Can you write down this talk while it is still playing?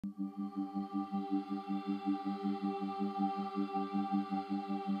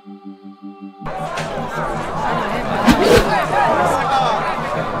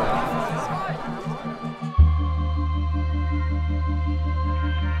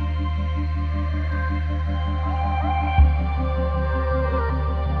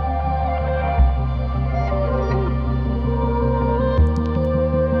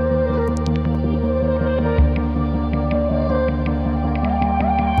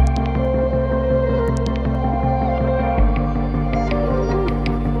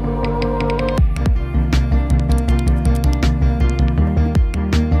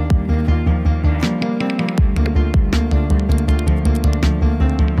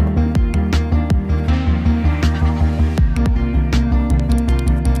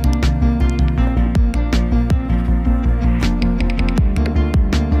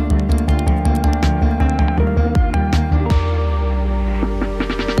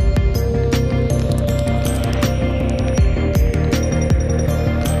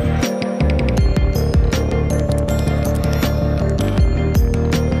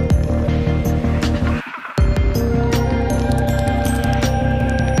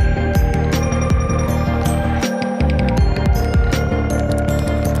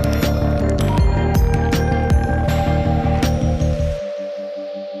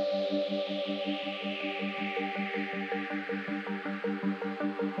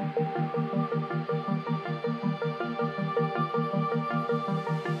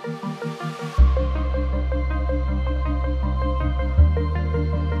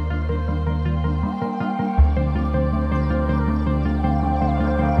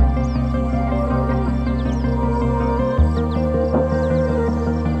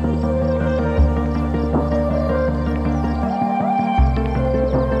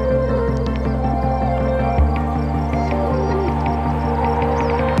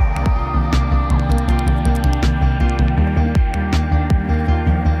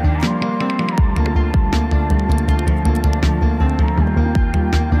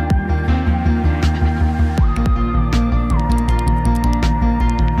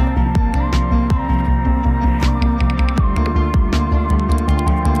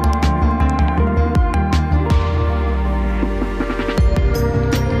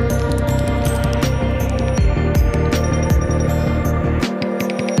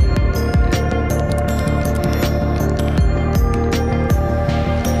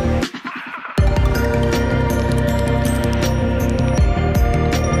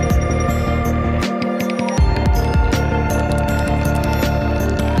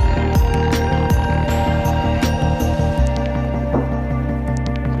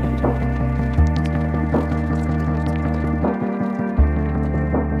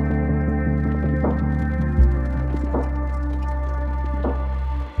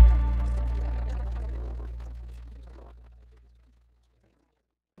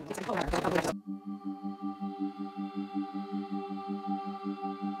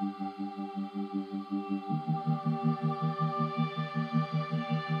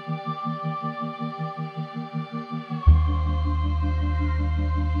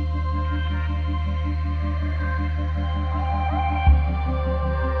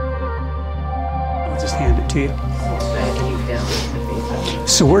Just hand it to you.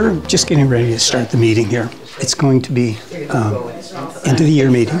 So we're just getting ready to start the meeting here. It's going to be end of the year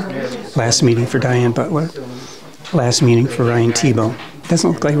meeting, last meeting for Diane Butler, last meeting for Ryan Tebow.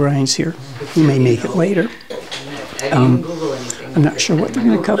 Doesn't look like Ryan's here. He may make it later. I'm not sure what they're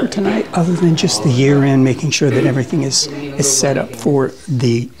going to cover tonight, other than just the year end, making sure that everything is set up for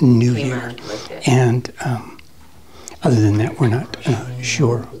the new year. And other than that, we're not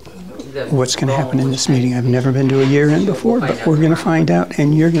sure what's going to happen in this meeting. I've never been to a year end before, but we're going to find out,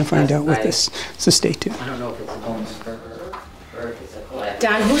 and you're going to find out with this. So stay tuned.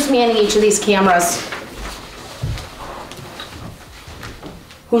 Don, who's manning each of these cameras?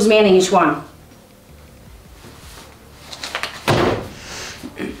 Who's manning each one?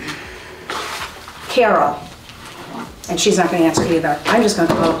 Carol. And she's not going to answer either. I'm just going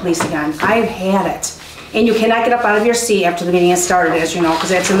to call the police again. I've had it. And you cannot get up out of your seat after the meeting has started, as you know, because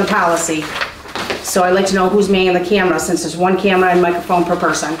that's in the policy. So I'd like to know who's manning the camera, since there's one camera and microphone per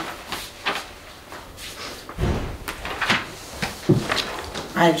person.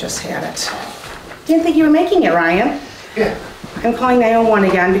 I've just had it. Didn't think you were making it, Ryan. Yeah. I'm calling 911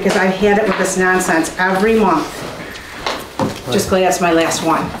 again because I've had it with this nonsense every month. Just glad that's my last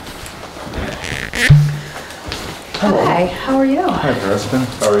one. Hello. Hi, how are you? Hi, Preston.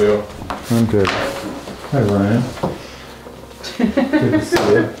 How are you? I'm good. Hi, Ryan. Good to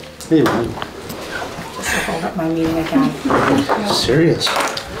see you. Hey, Ryan. Just to hold up my meeting again. Serious?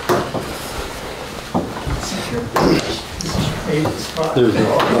 There's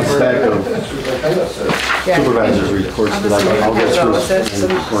a stack of supervisors' reports that I'll get through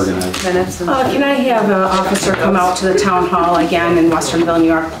and organize. Can I have an officer come out to the town hall again in Westernville, New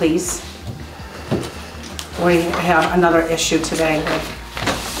York, please? We have another issue today.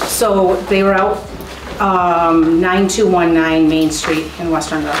 So they were out 9219 Main Street in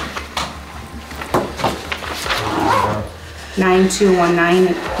Westernville.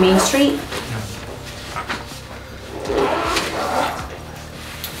 9219 Main Street.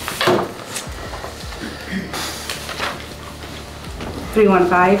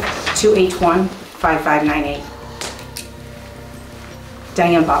 (315-281-5598).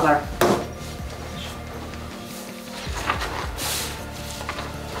 Diane Butler.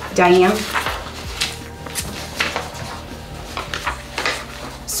 Diane.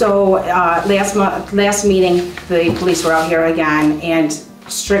 So last meeting, the police were out here again and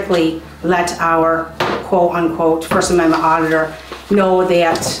strictly let our quote-unquote First Amendment auditor know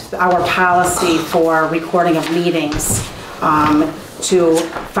that our policy for recording of meetings, to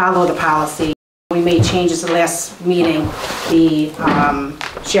follow the policy. We made changes at the last meeting. The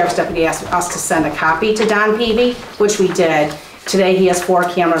sheriff's deputy asked us to send a copy to Don Peavy, which we did. Today he has 4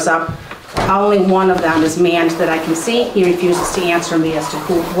 cameras up. Only one of them is manned that I can see. He refuses to answer me as to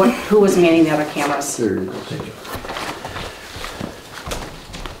who is manning the other cameras.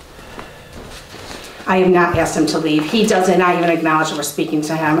 I have not asked him to leave. He does not even acknowledge that we're speaking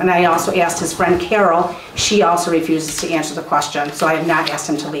to him. And I also asked his friend Carol. She also refuses to answer the question. So I have not asked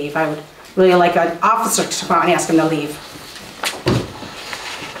him to leave. I would really like an officer to come out and ask him to leave.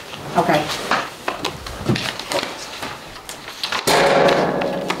 Okay.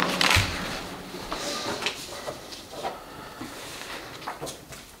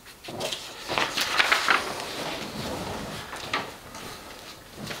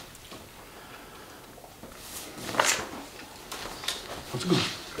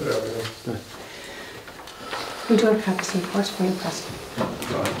 We do have copies of reports for you, Preston.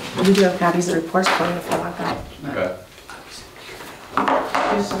 We do have copies of reports for you if you want that. Okay.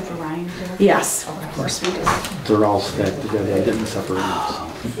 For Ryan too? Yes, of course we do. They're all stacked together. I didn't separate them.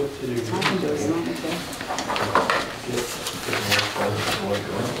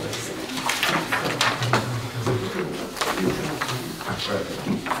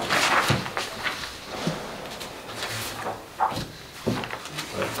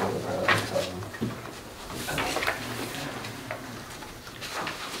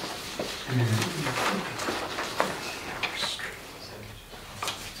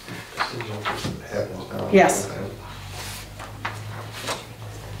 Yes.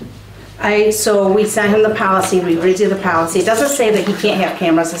 So we sent him the policy, we redid the policy. It doesn't say that he can't have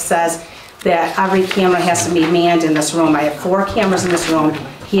cameras, it says that every camera has to be manned in this room. I have 4 cameras in this room.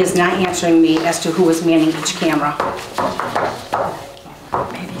 He is not answering me as to who is manning each camera.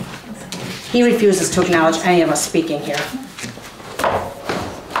 He refuses to acknowledge any of us speaking here.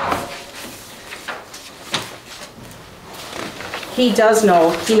 He does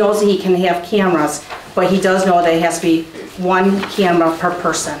know, he knows that he can have cameras, but he does know that it has to be 1 camera per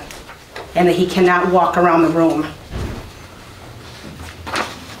person, and that he cannot walk around the room.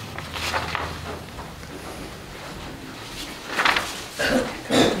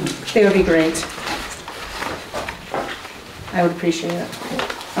 They would be great. I would appreciate it.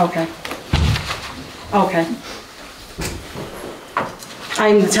 Okay. Okay.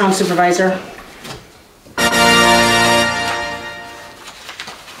 I'm the town supervisor.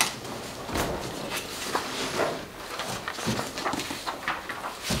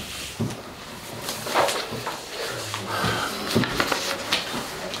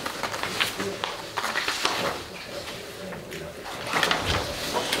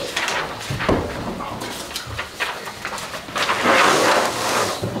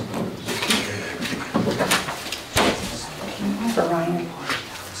 For Ryan.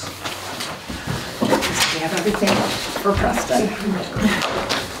 We have everything for Preston.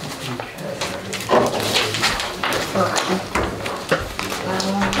 For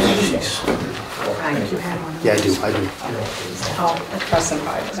Ryan. Yeah, I do. Oh, it's Preston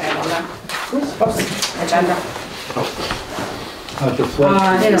 5, because I have on that. Oops, agenda.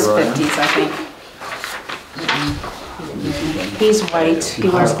 In his 50s, I think. He's white, he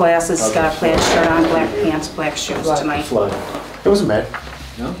wears glasses, he's got a plaid shirt on, black pants, black shoes tonight. Flood. It wasn't bad.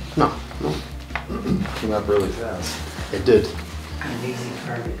 No? No. Came up really fast. It did. I'm easy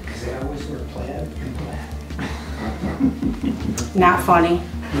target because I always wear plaid and black. Not funny.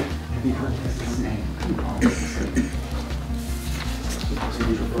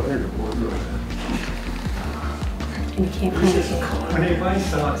 And you can't find it. When they buy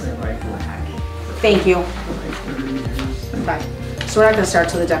socks, I buy black. Thank you. Bye. So we're not gonna start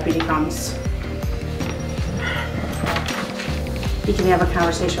till the deputy comes. He can have a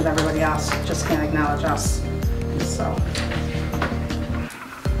conversation with everybody else, just can't acknowledge us, so.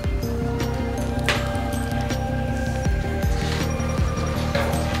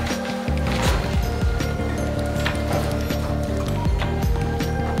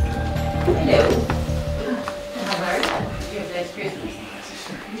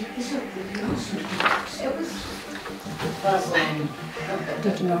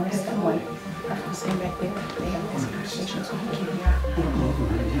 Did you notice that when I was sitting back there, they have this conversation, so I can't hear.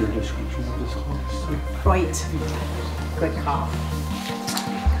 Right. Good call.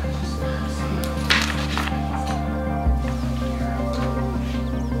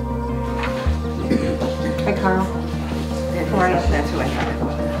 Hi, Carl. How are you? That's who I thought it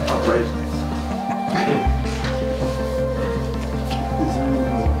was.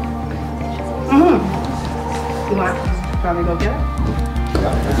 You want probably go get it?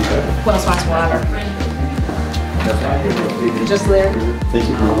 Who else wants water? Just there. Thank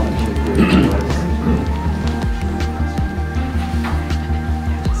you very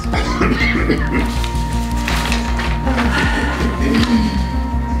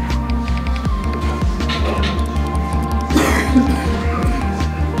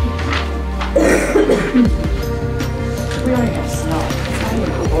We already have snow.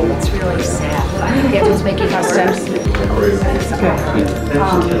 It's really sad. It was making us sad.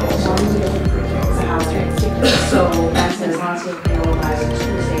 So that's as long as they know by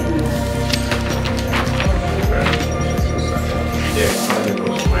Tuesday.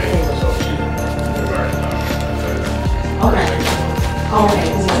 Okay. Okay.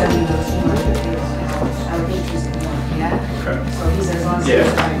 Yeah. So he says as long as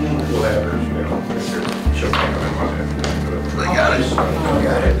We'll have her. She'll come in Monday. I got it.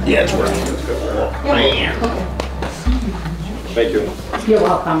 Yeah, it's working. That's good. Thank you. You're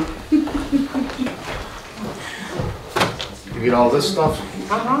welcome. You get all this stuff?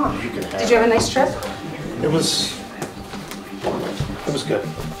 Uh-huh. You can have Did you have a nice trip? It was good.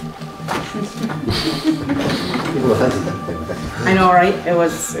 I know, right? It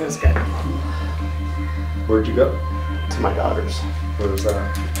was good. Where'd you go? To my daughter's. Where was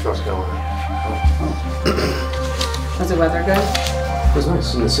that? North Carolina. Was the weather good? It was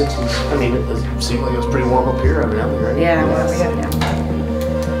nice in the 60s. I mean, it seemed like it was pretty warm up here, evidently, right? Yeah, it was. Yeah.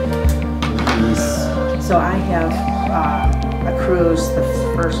 So I have a cruise the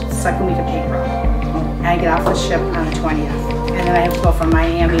second week of April. And I get off the ship on the 20th. And then I have to go from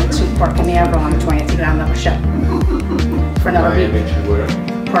Miami to Port Canaveral on the 20th to get on another ship. For another week. Miami to where?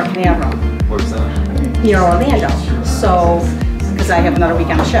 Port Canaveral. Where's that? Near Orlando. So, because I have another week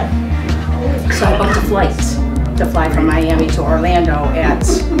on the ship. So I booked a flight to fly from Miami to Orlando at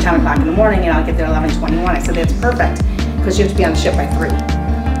 10 o'clock in the morning, and I'll get there at 11:21. I said, that's perfect, because you have to be on the ship by 3.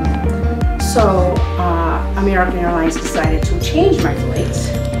 So American Airlines decided to change my flight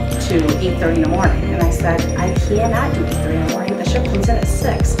to 8:30 in the morning. And I said, I cannot do 8:30 in the morning. The ship comes in at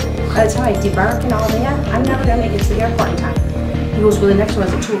 6. By the time I debark and all that, I'm never going to make it to the airport in time. He goes, well, the next one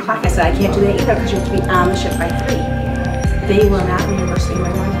is at 2 o'clock. I said, I can't do that either, because you have to be on the ship by 3. They will not reimburse me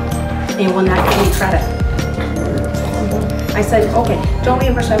my money. They will not give me credit. I said, okay, don't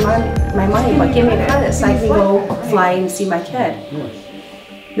reimburse my money, but give me a credit so I can go fly and see my kid.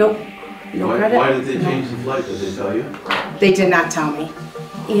 Nope, no credit. Why did they change the flight? Did they tell you? They did not tell me.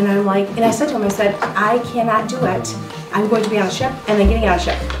 And I'm like, and I said to him, I said, I cannot do it. I'm going to be on a ship and then getting on a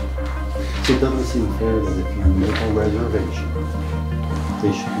ship. So it doesn't seem fair that if you make a reservation,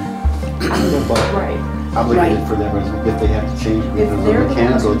 they should be obligated for that reservation. If they have to change because of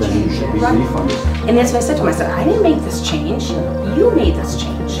mechanical, then you should be refunded. And that's what I said to him. I said, I didn't make this change. You made this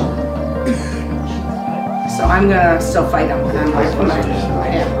change. So I'm gonna still fight them. And I'm like,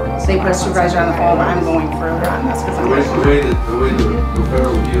 they put a supervisor on the phone, but I'm going further on this because I'm The like, way the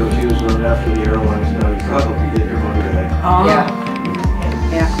federal DOT was going after the airlines, now you probably get your money back. oh,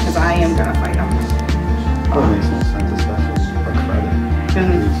 yeah, because I am gonna fight them. Oh, it makes no sense, especially a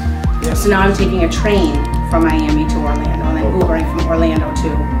credit. So now I'm taking a train from Miami to Orlando and then Ubering from Orlando to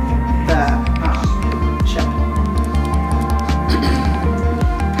the ship.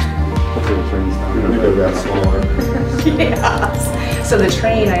 Hopefully the train's not You're gonna gonna go go that that slow. Yes. So the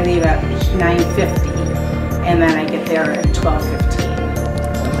train I leave at 9:50 and then I get there at 12:15.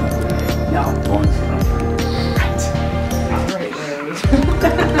 No. Right. I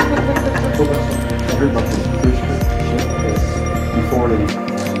heard about this cruise ship before they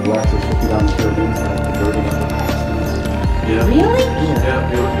blasted 50 down the Caribbean, so like diverting up the passengers. Yeah. Really? Yeah,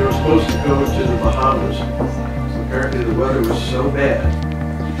 they were supposed to go to the Bahamas. Apparently the weather was so bad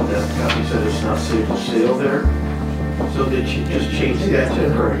that got me said it's not safe to sail there. So they just changed that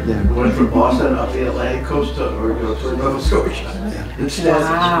to, went from Boston up the Atlantic coast to, or to Nova Scotia. Instead.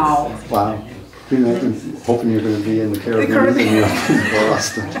 Wow. Wow. Hoping you're gonna be in the Caribbean and you're in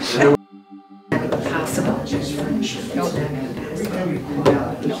Boston. Possible.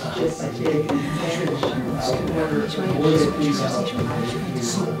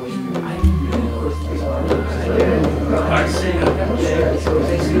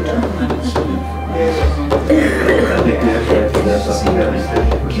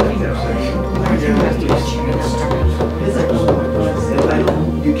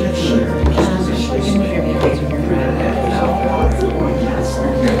 How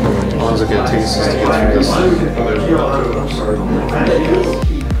long is it gonna take us to get through this?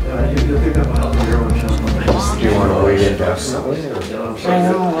 Do you want to wait and have something? I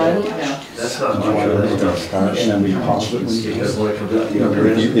know, right? That's not much You want of to that start and then we pause it when you Because like, if you want to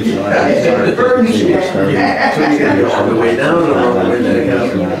start, you start. you gotta go all the way down or all the way back up.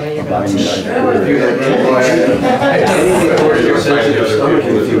 If you had anything where your sense of your stomach,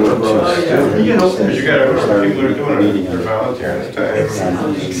 if you want to, You know, because you got people that are doing it, they're volunteering, it's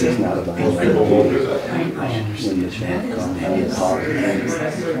time. It's not about People won't do that. when the sheriff comes and pause it and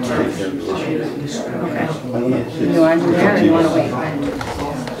take care of the issue. Okay. I don't know. You want to do that or you want to wait?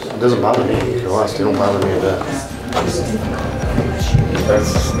 It doesn't bother me. If you're lost, it don't bother me a bit.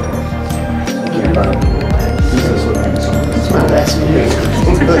 That's it's my last meeting.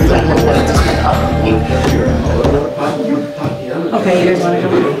 Okay, you guys want to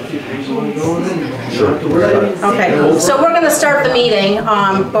go? Okay, so we're going to start the meeting,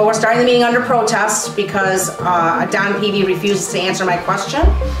 but we're starting the meeting under protest because Don Peavy refuses to answer my question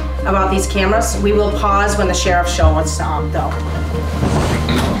about these cameras. We will pause when the sheriff shows up, though.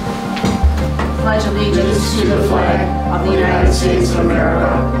 Pledge allegiance to the flag of the United States of America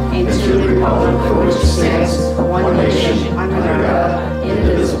and to the republic for which it stands, one nation, under God,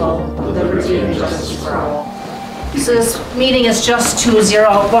 indivisible, with liberty and justice for all. So this meeting is just to zero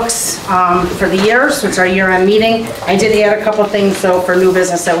out books for the year, so it's our year-end meeting. I did add a couple things though for new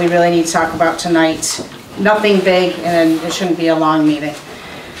business that we really need to talk about tonight. Nothing big, and it shouldn't be a long meeting.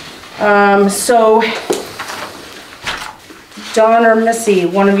 So, Dawn or Missy,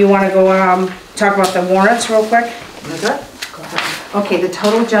 one of you want to go talk about the warrants real quick? Okay, the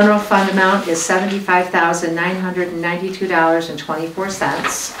total general fund amount is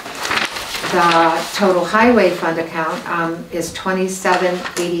 $75,992.24. The total highway fund account is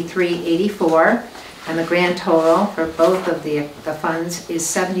 $2783.84, and the grand total for both of the funds is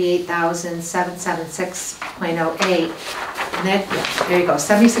 $78,776.08. And that, there you go,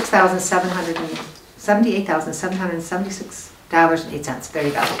 $78,776.08. There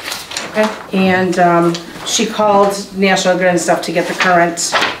you go. Okay. And she called National Grid and stuff to get the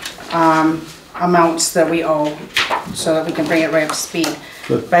current amounts that we owe so that we can bring it right up to speed.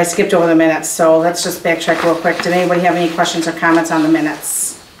 Good. But I skipped over the minutes, so let's just backtrack real quick. Did anybody have any questions or comments on the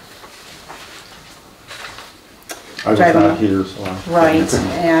minutes? I was not here, so. Right,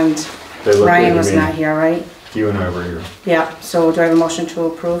 and They look Ryan good to was me. not here, right? You and I were here. Yeah, so do I have a motion to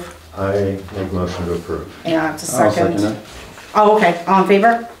approve? I make motion to approve. Yeah, it's a I'll second. second it. Oh, okay, all in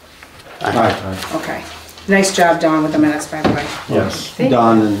favor? Aye. Okay. Nice job, Dawn, with the minutes, by the way. Yes.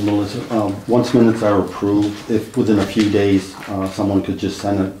 Don and Melissa, once minutes are approved, if within a few days, someone could just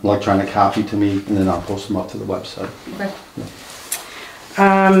send an electronic copy to me, and then I'll post them up to the website. Okay.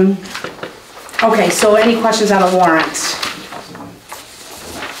 Okay, so any questions on the warrant?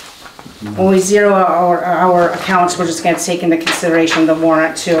 When we zero our accounts, we're just gonna take into consideration the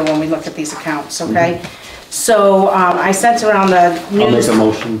warrant too when we look at these accounts, okay? So, I sent around the news. I'll make a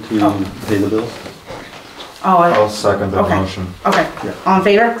motion to pay the bills. Oh, I'll second that okay. motion. Okay, Yeah. all in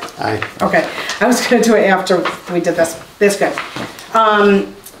favor? Aye. Okay, I was gonna do it after we did this. This good.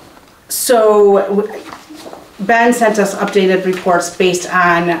 So Ben sent us updated reports based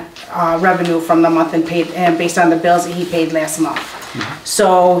on revenue from the month and paid, and based on the bills that he paid last month.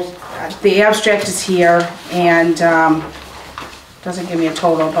 So the abstract is here and doesn't give me a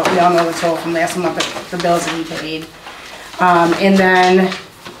total, but we all know the total from last month, the bills that he paid. And then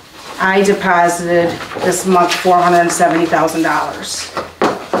I deposited this month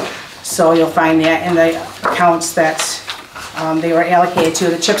 $470,000. So you'll find that in the accounts that they were allocated to.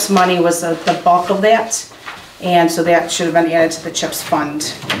 The CHIPS money was the bulk of that, and so that should have been added to the CHIPS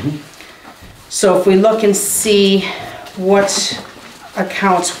fund. So if we look and see what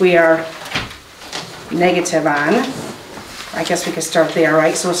accounts we are negative on, I guess we could start there,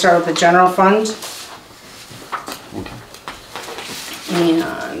 right? So we'll start with the general fund. And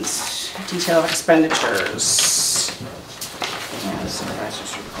detail of expenditures. And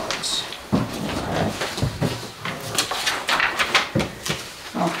supervisor's report.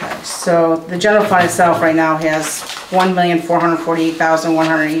 So the general fund itself right now has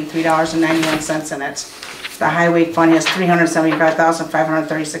 $1,448,183.91 in it. The highway fund has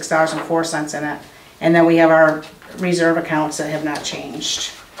 $375,536.04 in it. And then we have our reserve accounts that have not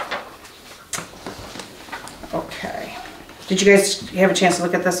changed. Okay. Did you guys have a chance to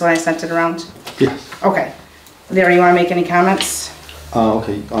look at this when I sent it around? Yes. Okay. Larry, you want to make any comments?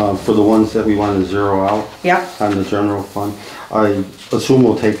 Okay, for the ones that we wanted to zero out. Yep. On the general fund, I assume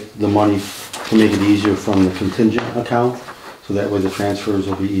we'll take the money to make it easier from the contingent account, so that way the transfers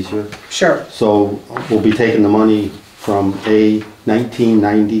will be easier. Sure. So we'll be taking the money from A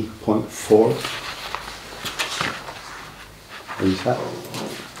 1990.4. Are you set?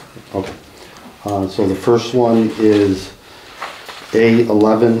 Okay. So the first one is A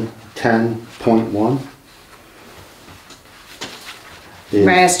 1110.1.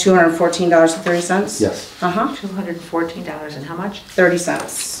 Minus $214.30? Yes. Uh-huh. $214 and how much? 30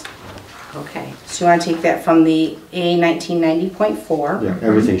 cents. Okay. So you want to take that from the A 1990.4. Yeah,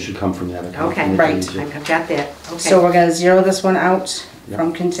 everything should come from that account. Okay. to make it Right. easier. I've got that. Okay. So we're gonna zero this one out Yeah.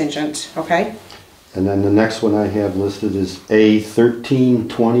 from contingent, okay? And then the next one I have listed is A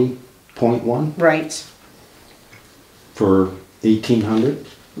 1320.1 Right, for 1,800.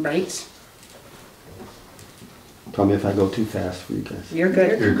 right. Tell me if I go too fast for you guys. You're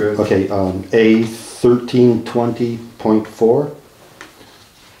good. You're good. Okay, A 1320.4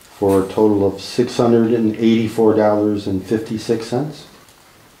 for a total of $684.56.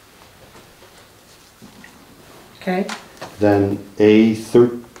 Okay, Then A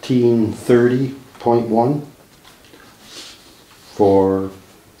 1330.1 for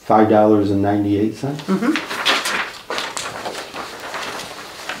 $5.98.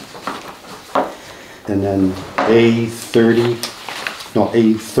 And then A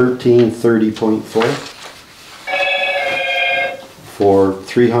 1330.4 for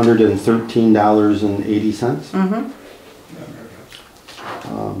 $313.80.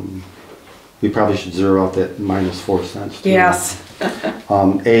 We probably should zero out that minus 4 cents. too. yes.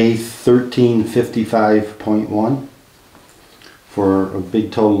 A 1355.1 for a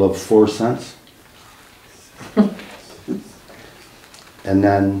big total of 4 cents. And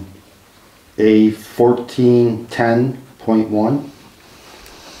then A 1410.1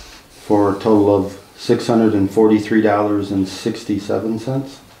 for a total of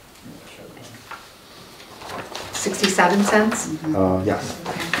 $643.67. 67 cents? Yes.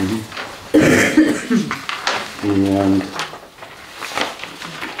 And,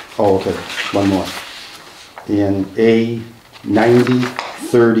 oh, okay, one more. And A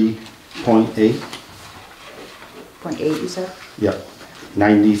 9030.8. 0.8 you said? Yep,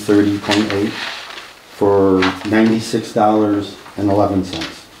 9030.8 for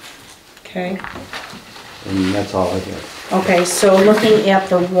 $96.11. Okay, And that's all I have. okay, so looking at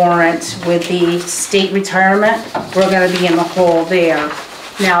the warrant with the state retirement, we're gonna be in the hole there.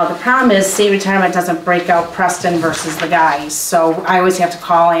 Now, the problem is state retirement doesn't break out Preston versus the guys, so I always have to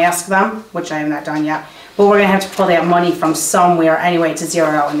call and ask them, which I have not done yet. But we're gonna have to pull that money from somewhere anyway to zero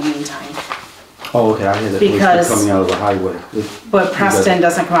out in the meantime. Oh, okay, I had it Because- listed coming out of the highway. But Preston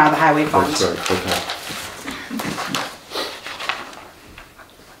doesn't come out of the highway fund. That's right, okay.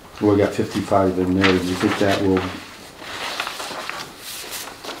 We got 55 in there, do you think that will,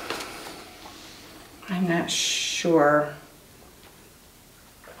 I'm not sure.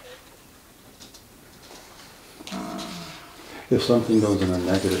 if something goes in a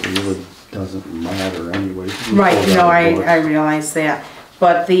negative, it really doesn't matter anyway. Right, Pull no, that board. I realize that.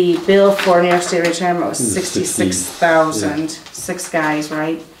 But the bill for New York State retirement was It's 66,000, 6 guys,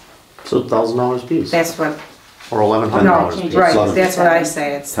 right? So $1,000 piece, That's what, or oh, $1,100 no, piece. right, $11. that's what I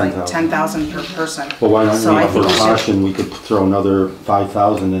say, it's like 10,000. 10,000 per person. Well, why So I not, think for we should- caution, we could throw another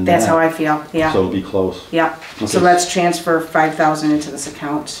 5,000 in there. That's how I feel, yeah, So it'll be close. yeah. So Okay. let's transfer 5,000 into this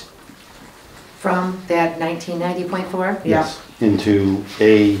account. From that 1990.4? Yeah. Yes, into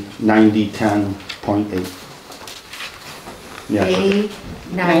A 9010.8. Yeah. A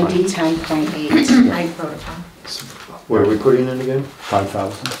 90. 9010.8. I wrote it down. What are we putting in again?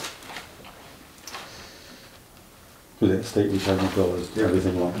 5,000. Because that state retirement bill is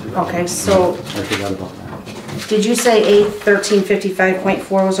everything lumped together. Okay, so I forgot about that. did you say A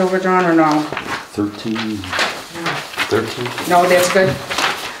 1355.4 was overdrawn or no? 13? No, that's good.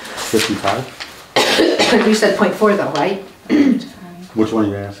 55? You said 0.4 though, right? Which one are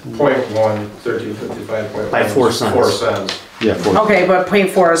you asking? Point one, 1355. By 4 cents. 4 cents. Yeah, 4. Okay, but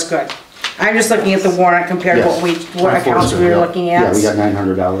 .4 is good. I'm just looking at the warrant compared to what Yes. what .4 is accounts good, we were yeah. looking Yeah, at. we got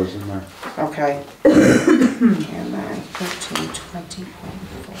 $900 in there. Okay. And then 1320.4.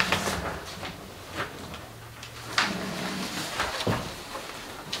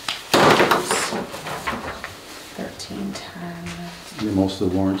 most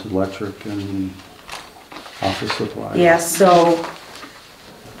of the warrants, electric and office supplies. Yeah, so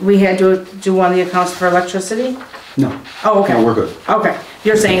we had to do one of the accounts for electricity? No. Oh, okay. No, we're good. Okay,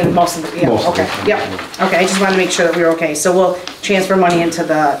 you're saying that most of the, yeah, Most of okay, it. yep. Okay, I just wanted to make sure that we were okay. So we'll transfer money into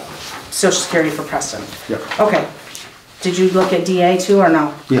the social security for Preston. Yep. Okay. Did you look at DA too or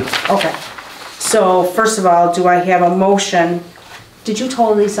no? Yeah. Okay. So first of all, do I have a motion? Did you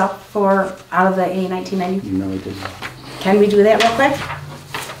total these up for, out of the A 1990? No, we didn't. Can we do that real quick?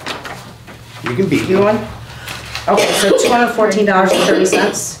 You can beat You me. want? Okay, so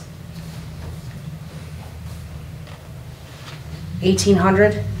 $214.30.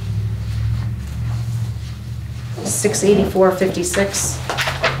 1,800. 684.56.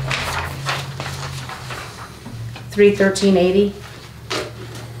 313.80.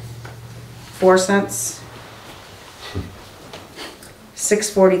 4 cents.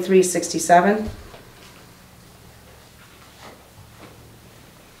 643.67.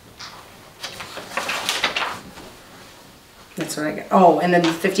 That's what I get. Oh, and then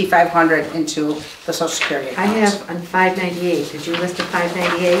 5,500 into the social security I account. have on 598, did you list a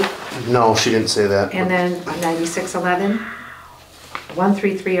 598? No, she didn't say that. And then on 9611,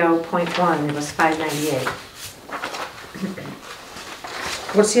 1330.1, it was 598.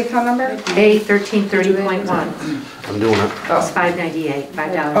 What's the account number? A 1330.1, I'm doing it. it's 598,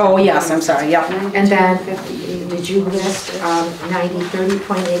 $5. Oh, yes, I'm sorry, yep. And then, did you list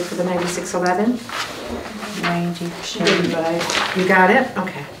 9030.8 for the 9611? 90. You got it?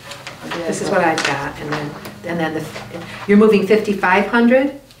 Okay. This is what I've got, and then you're moving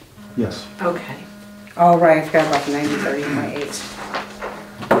 5,500? Yes. Okay. Oh, right, I forgot about the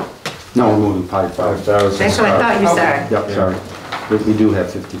 9030.8. No, we're moving 5,000. 5,000. That's what I thought you Okay. said. Yep, sorry. But we do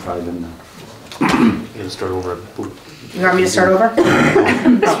have 55 in there. You gotta start over. You want me to start over?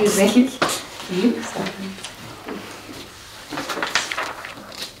 Excuse me.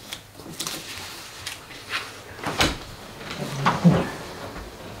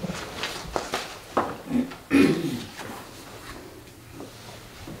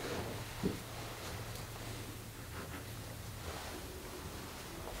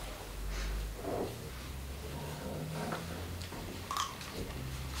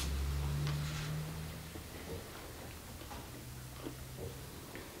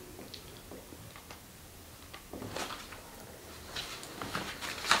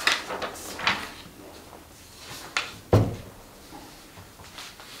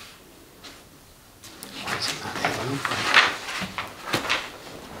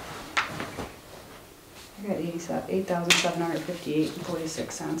 I got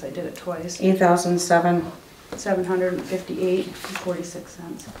 8,758.46. I did it twice. 8,007.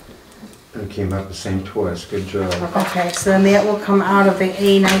 758.46. It came out the same twice, good job. Okay, so then that will come out of the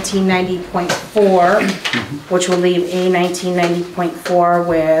A 1990.4, which will leave A 1990.4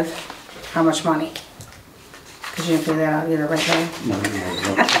 with how much money? Because you didn't figure that out either, right, Larry? No.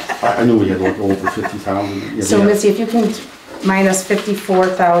 I knew we had like over 50,000. Yeah, So yeah. Missy, if you can minus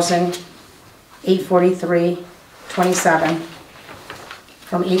 54,843.27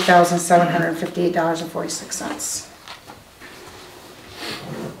 from $8,758.46.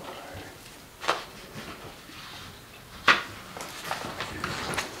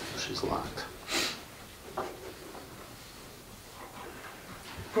 She's locked.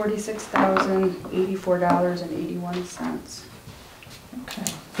 $46,084.81. Okay,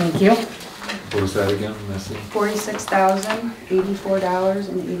 thank you. What was that again, Missy?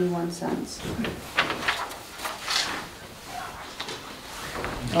 $46,084.81.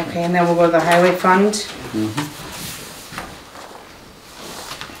 Okay, and then we'll go to the highway fund.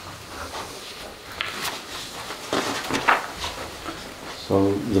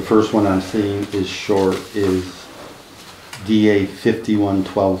 So the first one I'm seeing is short is DA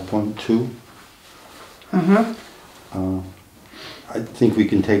 5112.2. I think we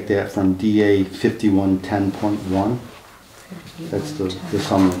can take that from DA 5110.1. That's the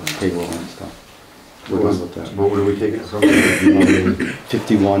sum of payroll and stuff. We're What was done with that. What were we taking it from?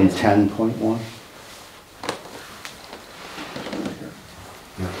 5110.1.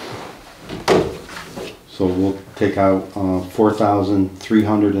 So we'll take out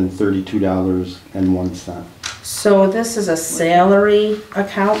 $4,332.01. So this is a salary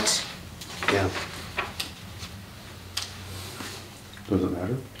account. Yeah. Does it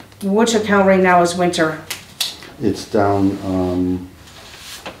matter? Which account right now is winter? It's down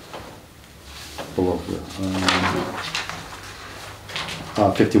below here.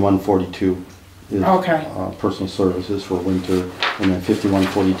 5142 is Okay. Personal services for winter, and then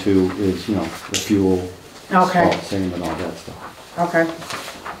 5142 is, you know, the fuel, Okay. salt, sand, and all that stuff. Okay.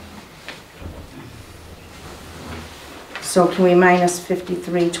 So can we minus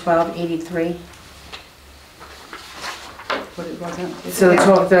 53,1283? What it wasn't. So the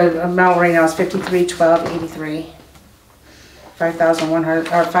total, the amount right now is 53,1283.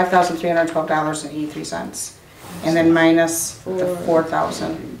 $5,312.83. And then minus the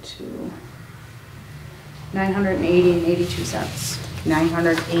 4,000. 980.82 cents.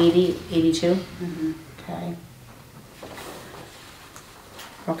 980.82? Mhm. Okay.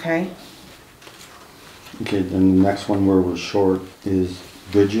 Okay. Okay, then the next one where we're short is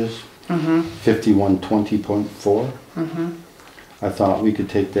bridges, 5120.4. I thought we could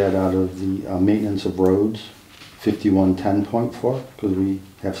take that out of the maintenance of roads, 5110.4, because we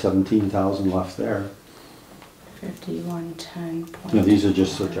have 17,000 left there. 5110. You know, these are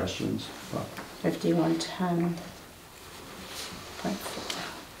just suggestions. But 5110.4.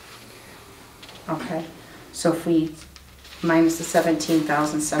 Okay, so if we minus the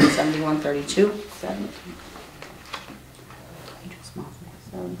 17,771.32.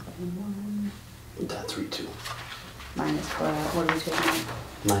 771 That 3-2. minus what are we taking?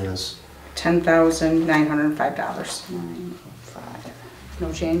 Minus. $10,905. 905.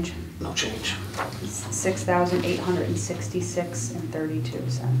 No change. No change. 6,866.32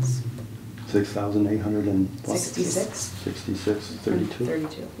 cents. 6,800 and what? 66. 66.32.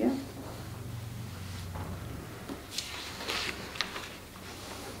 32. Yeah.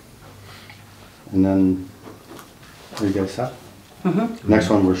 And then, are you guys set? Next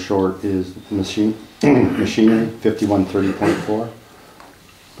one we're short is machinery, 5130.4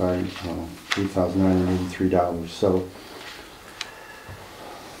 by $3,983. So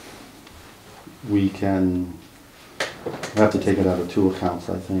we have to take it out of two accounts,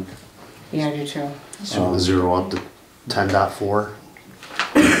 I think. Yeah, I do too. So zero up to 10.4.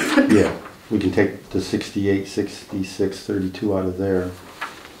 Yeah, we can take the 68, 66, 32 out of there.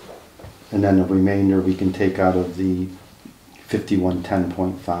 And then the remainder we can take out of the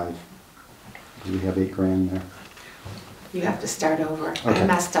 5110.5. We have $8,000 there. You have to start over. Okay. I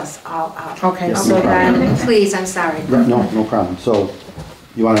messed us all up. Okay, Yes, so no problem. then, Please, I'm sorry. Right, no problem. So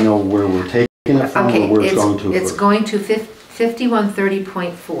you want to know where we're taking it from Okay, or where it's going to? it's first? going to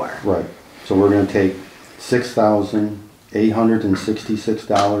 5130.4. Right. So we're going to take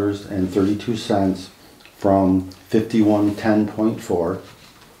 $6,866.32 from 5110.4.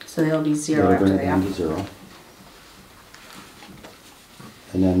 so they'll be zero That'll after bring it down to that. 0.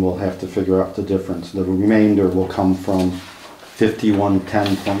 And then we'll have to figure out the difference. The remainder will come from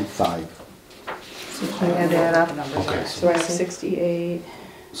 5110.5. So can you add that up? Okay. So I have 68.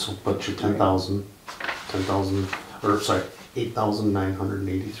 So put your 10,000, or sorry,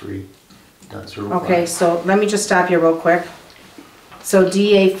 8,983. Okay, so let me just stop you real quick. So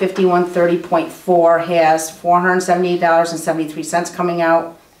DA 5130.4 has $478.73 coming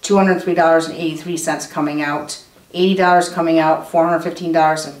out, $203.83 coming out, $80 coming out,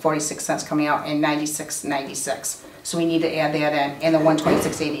 $415.46 coming out, and $96.96. So we need to add that in, and the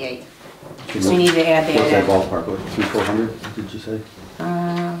 $126.88. So we need to add What's that that in. ballpark, like 300-400, did you say?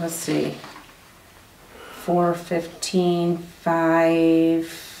 Let's see. 415,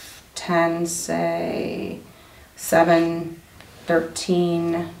 5, 10, say, 7,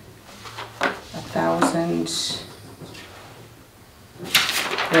 13, 1,000.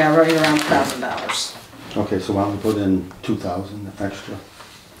 Yeah, right around $1,000. Okay, so why don't we put in 2,000 extra?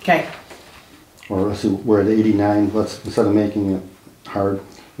 Okay, Or let's see, we're at 89, let's, instead of making it hard,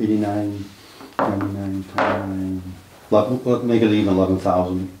 89, 99, 29, let's make it even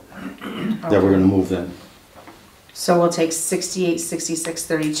 11,000 that we're gonna move in. so we'll take 68, 66,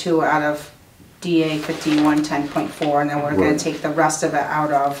 32 out of DA 5110.4, and then we're gonna Right. take the rest of it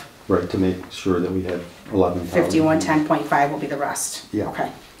out of Right, to make sure that we have 11,000. 5110.5 will be the rest. Yeah.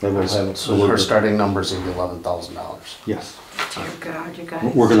 Okay. Then we'll have a So little her bit- starting number's gonna be $11,000. Yes. Dear God, you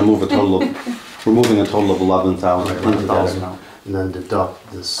guys. We're gonna move a total of, we're moving a total of 11,000 into that 11,000, account. and then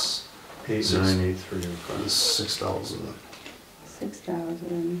deduct this 8,983. 6,000.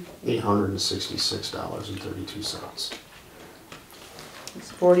 6,000. $866.32. It's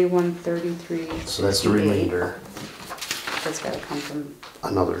 4133. So that's the remainder. That's gotta come from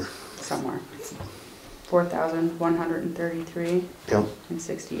Another. somewhere. 4,133 Yep. and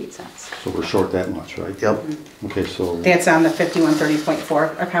 68 cents. So we're short that much, right? Yep. Okay, so, That's on the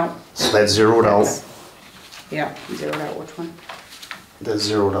 5130.4 account? So that's zeroed out. Yeah. Zeroed out which one? That's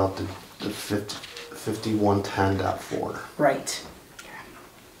zeroed out to 5110.4. Right.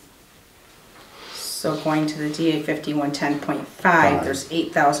 So going to the DA 5110.5, there's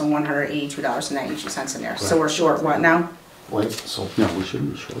 $8,182.92 in there. So we're short what now? Wait, so, No, we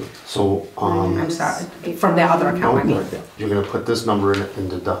shouldn't be short. so, I'm sorry, from the other account, I mean. you're gonna put this number in it and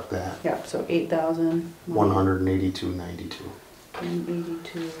deduct that, Yep, so 8,000. 182.92,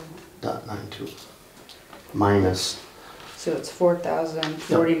 182. minus, So it's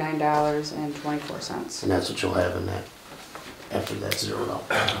 $4,049.24. and that's what you'll have in that, after that's zeroed out.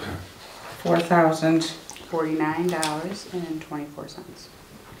 $4,000. $49.24.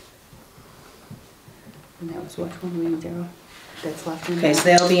 And that was which one we zero? That's left in Okay, so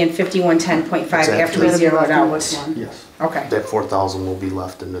there? that'll be in 5110.5 after Exactly. we That'll be zero it left in out. which one? Yes. Okay, That 4,000 will be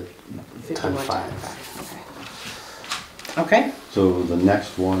left in the 10.5. 51.10, okay. okay, So the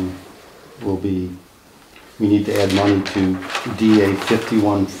next one will be, we need to add money to DA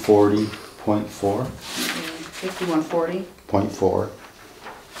 5140.4. 5140.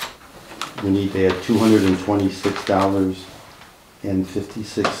 We need to add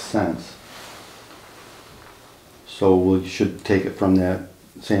 $226.56. So we should take it from that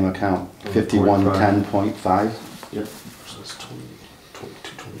same account, 5110.5. Yep, so it's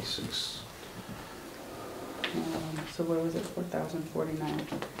 22.26. So what was it, 4,049?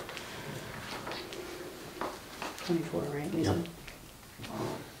 24, right, Lisa? Yep.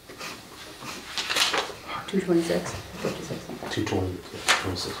 226, 56, okay.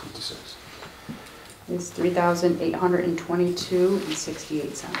 26.56. It's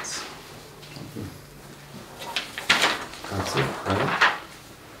 3,822.68 cents. That's it, right?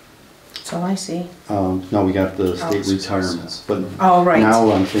 that's all I see. No, we got the state retirement, but Oh, right.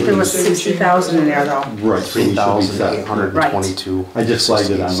 now I'm thinking. There was 60,000 in there though. Right, so we should be set. 3,822. I just flagged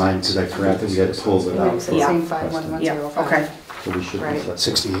it on mine because I forgot that we had to pull it Right, out. so Yeah. same Yeah, 51105. okay. So we should be Right. set.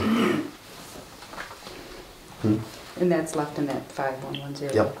 68. And that's left in that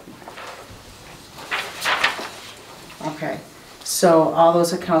 5110. Yep. Okay, so all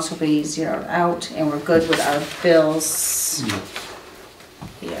those accounts will be zeroed out and we're good with our bills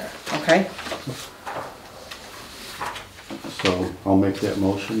here, okay? So I'll make that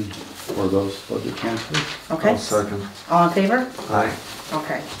motion for those budget transfers. Okay, Second. all in favor? Aye.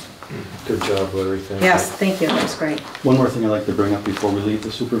 Okay, Good job, Larry, thank you. yes, thank you, that's great, One more thing I'd like to bring up before we leave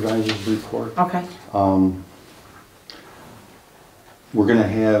the supervisor's report. okay. We're gonna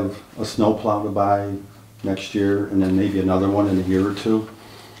have a snowplow to buy next year and then maybe another one in a year or two.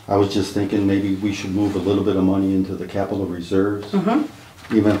 I was just thinking maybe we should move a little bit of money into the capital reserves,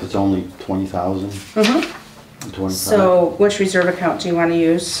 even if it's only 20,000. 25. So which reserve account do you want to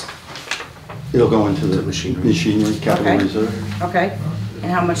use? It'll go into the The machinery. machinery capital Okay. reserve. Okay,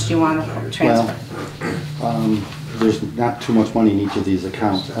 and how much do you want to transfer? There's not too much money in each of these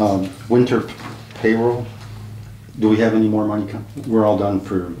accounts. Winter payroll, do we have any more money? We're all done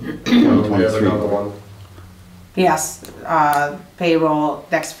for We have 2023. another one. Yes, payroll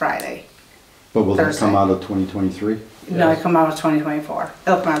next Friday. But will that Thursday. come out of 2023? No, it come out of 2024,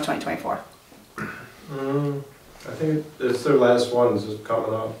 it'll come out of 2024. I think it's their last one, is just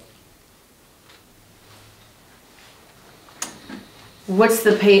coming up. What's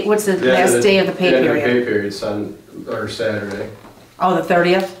the pay, what's the Yeah, last day of the pay yeah, period? The pay period's on, or Saturday, Oh, the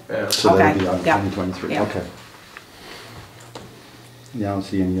 30th? yeah. So that'll Okay, be out of yeah, 2023, yeah. okay. Yeah, I don't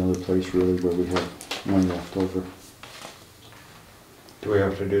see any other place really where we have money left over. Do we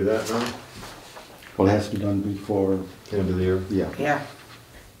have to do that now? Well, it has to be done before, End of the year? yeah. Yeah.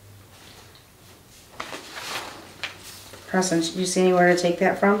 Preston, you see anywhere to take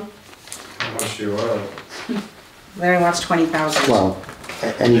that from? How much do you want? Larry wants 20,000. Well,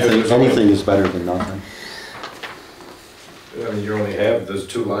 anything is better than nothing. I mean, you only have, there's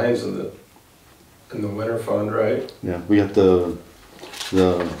two lines in the winter fund, right? Yeah, we got the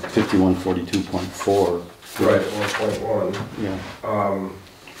 5142.4. Right, 1.1. Yeah. Um,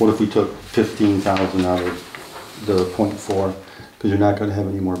 What if we took 15,000 out of the .4? Because you're not gonna have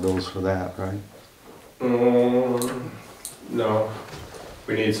any more bills for that, right? no,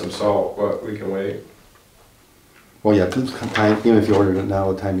 we need some salt, but we can wait. Well, yeah, even if you ordered it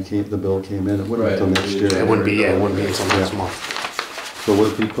now, the time the bill came in, it wouldn't Right. until next year. It wouldn't be until next month. So what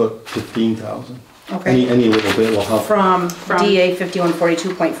if we put 15,000? Okay. Any little bit will help. From DA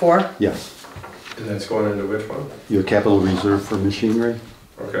 5142.4? Yes. And that's going into which one? Your capital reserve for machinery?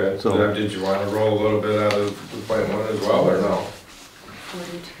 Okay, So- now did you want to roll a little bit out of the .1 as well, or no?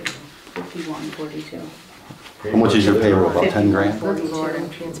 42, 51, 42. How much is your payroll, about 10 grand? Good Lord,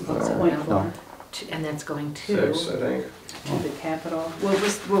 and transports it Point now. No. And that's going to 6, I think. To the capital.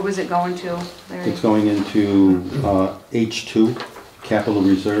 What was it going to, Larry? It's going into H2, capital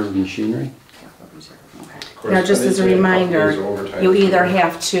reserve machinery. Capital reserve, okay. Of course, Now, just I as a need to pay couple reminder, days overtime. you either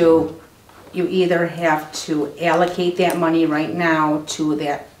have to allocate that money right now to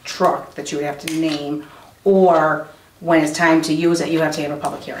that truck that you would have to name, or when it's time to use it, you have to have a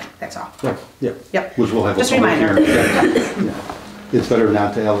public hearing, that's all. Yeah, yeah. Yep. Which we'll have a Just a public reminder. hearing. Yeah. It's better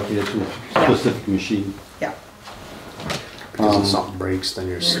not to allocate it to a specific machine. Yeah. Because if something breaks, then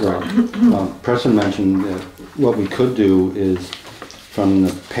you're stuck. Preston mentioned that what we could do is from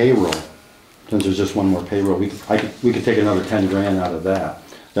the payroll, since there's just one more payroll, we could take another 10 grand out of that.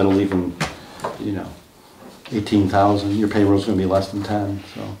 That'll leave them, you know, 18,000. Your payroll's gonna be less than 10,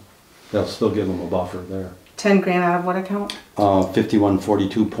 so that'll still give them a buffer there. 10 grand out of what account?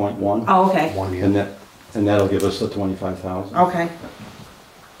 5142.1. Oh, okay. And that'll give us the 25,000. Okay.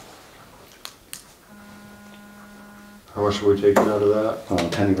 How much are we taking out of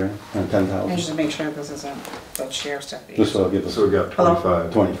that? 10 grand, I 10,000. just make sure this isn't the sheriff's deputy. This will give us So we got Hello?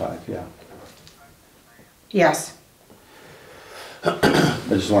 25. 25, yeah. Yes. I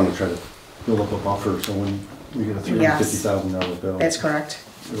just wanted to try to build up a buffer so when we get a $350,000 bill. That's correct.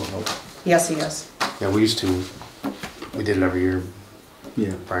 It'll help. Yes, he is. Yeah, we used to, we did it every year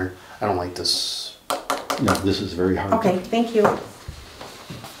Yeah. prior. I don't like this. No, this is very hard. Okay, thank you. I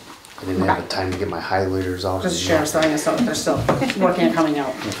didn't have the time to get my highlighters out. Just sheriff's, so they're still working and coming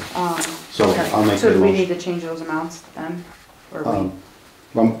out. So Okay. I'll make So that do we motion. need to change those amounts then? Or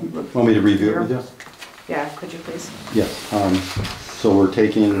Want me to review it with you? yeah, could you please? Yes. So we're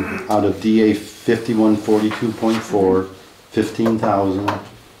taking out of DA 5142.4, 15,000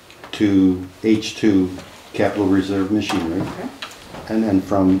 to H2 capital reserve machinery. Okay. And then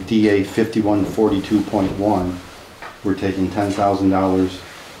from DA 5142.1, we're taking $10,000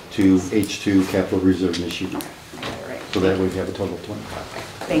 to H2 capital reserve machinery. All right. So that way we have a total of 25.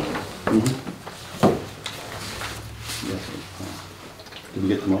 Thank you. Yes. Did we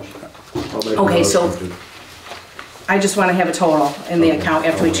get the motion? I'll make a Okay, so- motion to- I just want to have a total in the account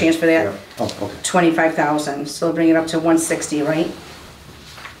after we transfer that. Yeah. Oh, okay. 25,000, so we'll bring it up to 160, right?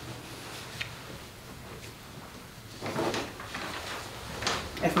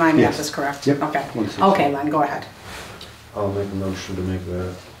 If my math Yes. is correct? Yep, Okay. 160. Okay, Len, go ahead. I'll make a motion to make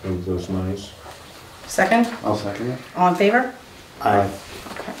that, move those monies. Second, I'll second it. all in favor? Aye.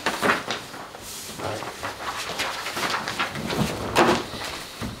 Okay.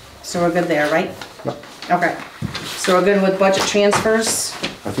 So we're good there, right? Yep, Okay. So we're good with budget transfers?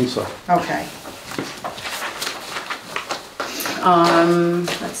 I think so. Okay.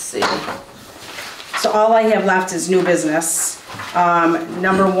 Let's see. So all I have left is new business.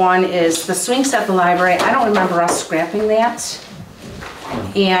 Number one is the swing set at the library. I don't remember us scrapping that.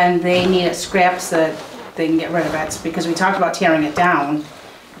 And they need it scrapped so that they can get rid of it, because we talked about tearing it down.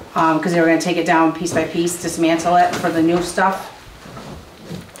 Because they were gonna take it down piece by piece, dismantle it for the new stuff.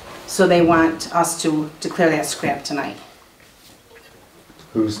 So they want us to declare that scrap tonight.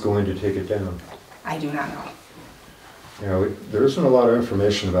 Who's going to take it down? I do not know. You know, there isn't a lot of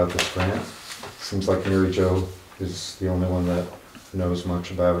information about this grant. Seems like Mary Jo is the only one that knows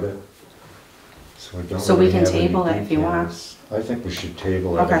much about it. So we don't So we really can have any table it if you want. details. I think we should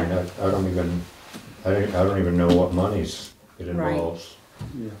table it. Okay. I mean, I don't even know what monies it Right. involves.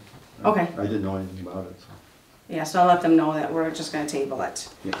 Yeah. Okay. I didn't know anything about it, so. Yeah, so I'll let them know that we're just gonna table it.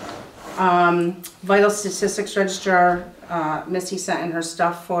 Yeah. Vital statistics registrar, Missy sent in her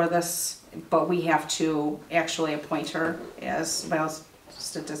stuff for this, but we have to actually appoint her as vital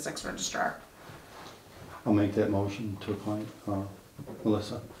statistics registrar. I'll make that motion to appoint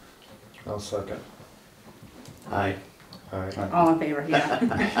Melissa. I'll second. Aye. Aye. All in favor, yeah.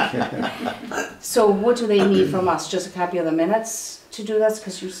 So what do they need from us? Just a copy of the minutes to do this?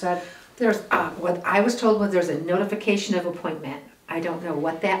 Because you said, There's, what I was told was there's a notification of appointment. I don't know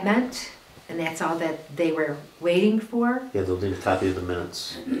what that meant, and that's all that they were waiting for. Yeah, they'll need a copy of the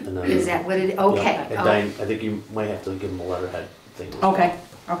minutes. And then, Is that what it, okay. Yeah, and Diane, I think you might have to give them a letterhead thing. okay,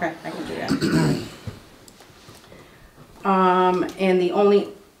 I can do that. And the only,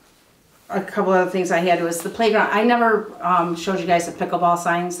 a couple other things I had was the playground. I never showed you guys the pickleball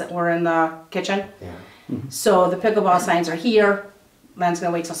signs that were in the kitchen. Yeah. So the pickleball signs are here. Len's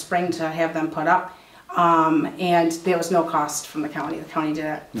gonna wait till spring to have them put up. And there was no cost from the county. The county did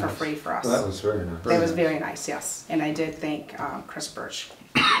it for free for us. That was very nice. That was very nice, yes. And I did thank Chris Birch.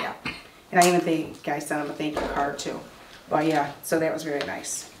 Yeah. And I even think I sent him a thank you card too. But yeah, so that was very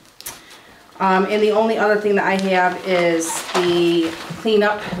nice. And the only other thing that I have is the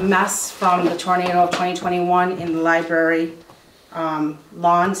cleanup mess from the tornado of 2021 in the library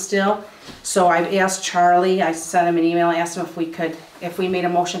lawn still. So I've asked Charlie, I sent him an email, asked him if we made a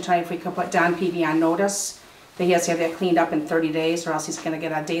motion tonight, if we could put Don Peavy on notice that he has to have that cleaned up in 30 days or else he's gonna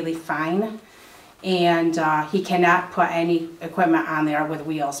get a daily fine. And he cannot put any equipment on there with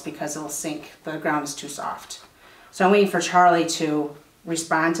wheels because it'll sink, the ground is too soft. So I'm waiting for Charlie to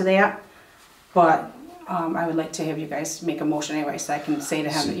respond to that. But I would like to have you guys make a motion anyway, so I can say to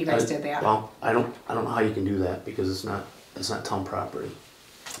him that you guys did that. Well, I don't know how you can do that because it's not town property.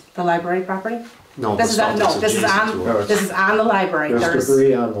 The library property? No, This is on, no, this is on the library. There's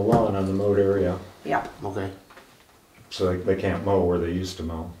debris on the lawn on the mowed area, Yep. Okay. so they can't mow where they used to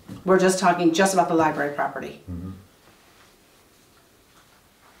mow. We're just talking just about the library property.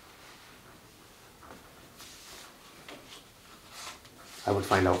 I would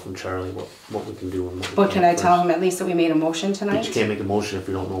find out from Charlie what we can do and what we But can't can I tell first. him at least that we made a motion But tonight? you can't make a motion if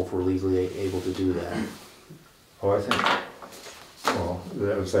you don't know if we're legally able to do that. Oh, I think, well,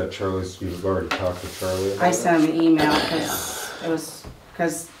 that was that Charlie's, you've already talked to Charlie about I it? sent him an email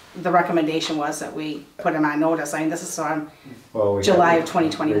because the recommendation was that we put him on notice. I mean, this is on, Well, we July had- of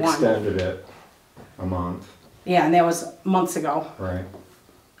 2021. we extended it a month, yeah, and that was months ago. right?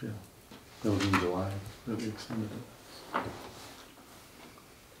 Yeah, that was in July that we extended it.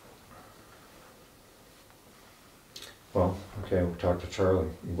 Well, okay, we'll talk to Charlie.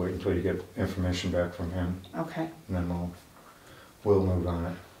 You wait until you get information back from him, Okay. and then we'll move on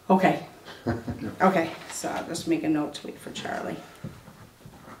it. Okay. Okay, so I'll just make a note to wait for Charlie.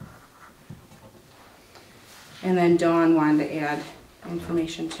 And then Dawn wanted to add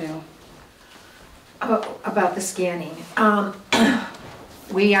information too. About the scanning.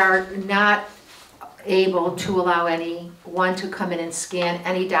 We are not able to allow anyone to come in and scan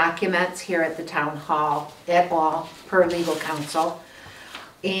any documents here at the town hall at all, per legal counsel.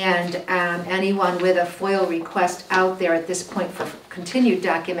 And anyone with a FOIL request out there at this point for continued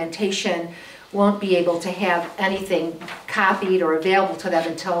documentation won't be able to have anything copied or available to them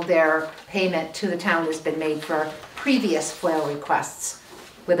until their payment to the town has been made for previous FOIL requests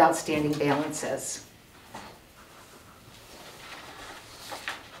with outstanding balances.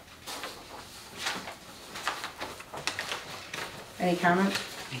 Any comment?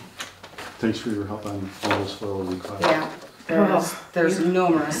 Thanks for your help on all those FOIL requests. Yeah, there's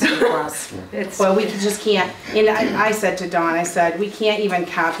numerous requests. It's, Well, we just can't, and I said to Dawn, I said, we can't even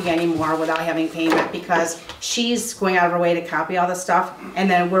copy anymore without having payment because she's going out of her way to copy all this stuff and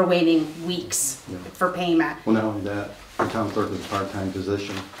then we're waiting weeks for payment. Well, not only that, the town clerk is a part-time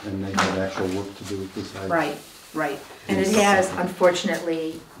position and they have actual work to do besides. Right, right. and it has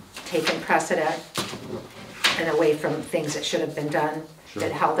unfortunately taken precedent and away from things that should have been done, Sure.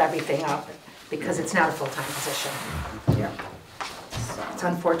 that held everything up, because it's not a full-time position. Yeah. It's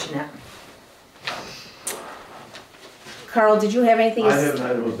unfortunate. Carl, did you have anything? I have an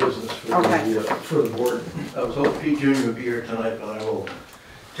item of business Okay. for the board. I was hoping Pete Jr. would be here tonight, but I will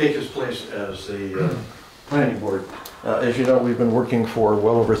take his place as the planning board. As you know, we've been working for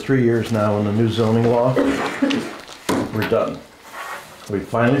well over 3 years now on the new zoning law. We're done. We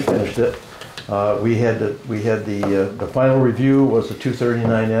finally finished it. We had the final review was the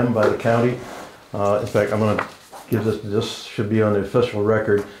 239M by the county. In fact, I'm going to give this should be on the official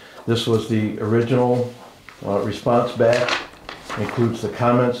record. This was the original response back. Includes the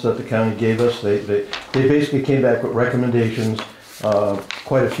comments that the county gave us. They basically came back with recommendations.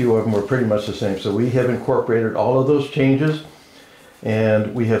 Quite a few of them were pretty much the same. So we have incorporated all of those changes,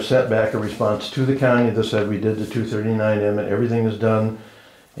 and we have sent back a response to the county that said we did the 239M and everything is done.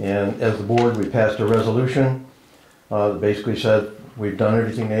 And as the board, we passed a resolution that basically said we've done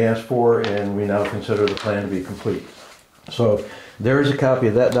everything they asked for and we now consider the plan to be complete. So there is a copy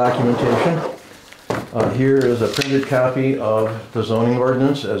of that documentation. Here is a printed copy of the zoning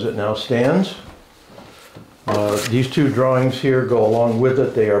ordinance as it now stands. These two drawings here go along with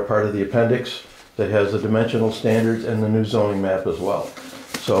it. They are part of the appendix that has the dimensional standards and the new zoning map as well.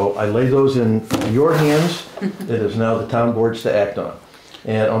 So I lay those in your hands. It is now the town board's to act on.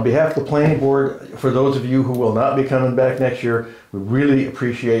 And on behalf of the planning board, for those of you who will not be coming back next year, we really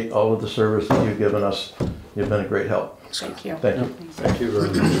appreciate all of the service that you've given us. You've been a great help. Thank you. Thank you very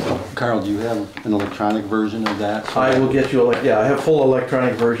much. Carl, do you have an electronic version of that? I will get you, yeah, I have full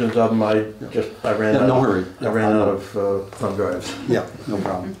electronic versions of them. I ran out. No hurry. I ran out of thumb drives. Yeah, no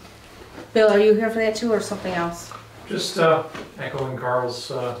problem. Bill, are you here for that too or something else? Just echoing Carl's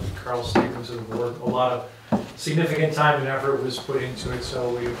statement to the board. A lot of significant time and effort was put into it, so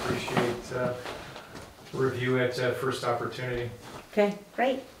we appreciate the review at first opportunity. Okay,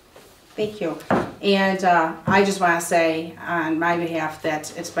 great. Thank you. And I just want to say on my behalf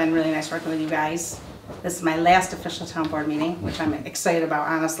that it's been really nice working with you guys. This is my last official town board meeting, which I'm excited about,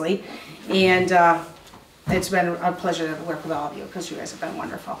 honestly. And it's been a pleasure to work with all of you because you guys have been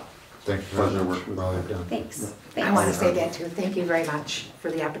wonderful. Thank you for the work with all you've done. Thanks. I want to say that too. Thank you very much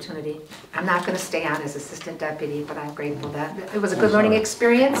for the opportunity. I'm not going to stay on as assistant deputy, but I'm grateful that it was a good learning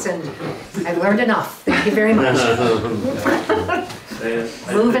experience and I've learned enough. Thank you very much. And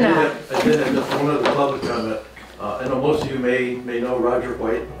Moving on. I did have just one other public comment. I know most of you may know Roger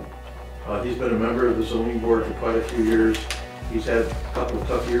White. He's been a member of the zoning board for quite a few years. He's had a couple of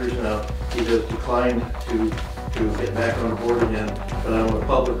tough years now. He has declined to get back on board again, but I want to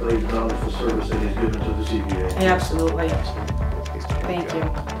publicly acknowledge the service that he's given to the ZBA. Absolutely. Thank you.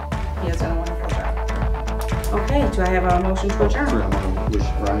 He has done a wonderful job. Okay, do I have a motion to adjourn? I'm gonna wish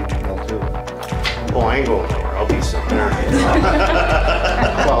Ryan well too. Oh, I ain't going nowhere. I'll be sitting there.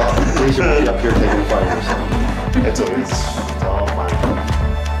 Well, at least you'll be up here taking fire. It's all fine.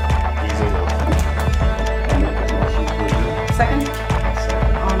 Easy enough. I'll make that motion to adjourn. Second?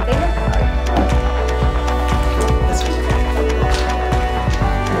 All in favor? This was good.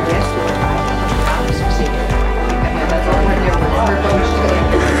 Yes, you were fine. That's all we're doing.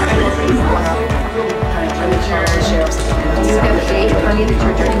 Do you have a date, honey, that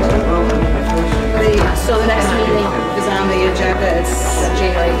you're adjourning to? So the next meeting is on the agenda, it's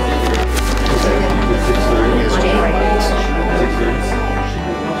January 8th. January 8th.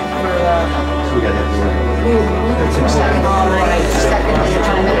 For the... So we gotta have the Second. All right.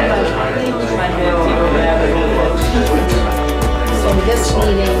 So this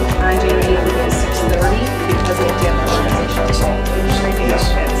meeting on January 8th will be at 6:30 because we have to have the organization.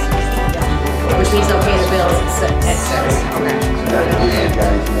 Which means they'll pay the bills at 6. Okay.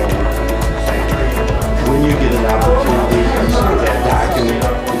 When you get an opportunity to document,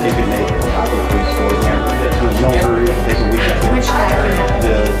 if you can make a copy of it for them, there's no hurry, take a week. Which document?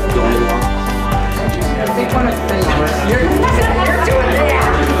 The zoning law. Take one of the You're doing that.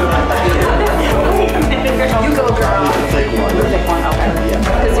 You go, girl. Take one. Take one, okay. Yeah.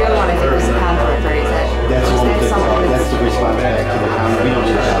 Because the other one I think was the conflict, right? That's the one that's the response back to the county. We don't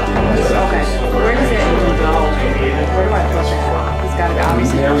do that. Okay. Where does it go? Where do I put that? It's gotta go.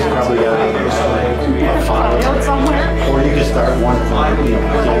 Obviously. Mary's probably got a file. Note somewhere? Or you can start one from,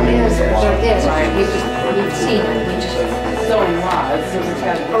 zoning. There is, we've seen it, we just... Zoning law.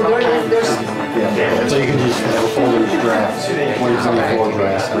 Oh, there's... Yeah, so you can just have a folder of drafts, 2024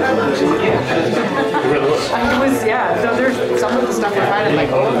 drafts. It was, yeah, so there's some of the stuff we're finding,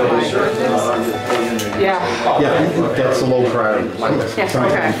 like, oh my goodness. Yeah. Yeah, that's the low priority. Yeah,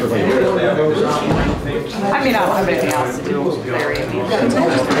 okay. I mean, I don't have anything else to do, Larry.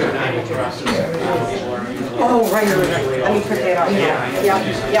 Oh, right. Let me put that out.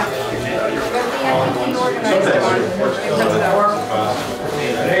 Yeah.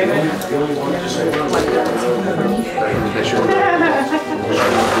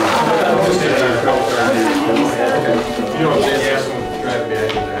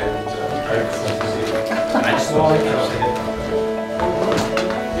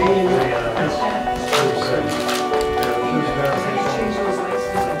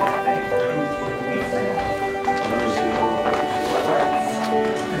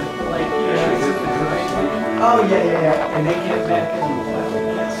 Oh, yeah. And they get back in the flat.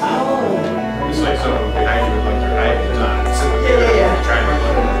 It's like someone behind you with like their eye on. Yeah. Trying to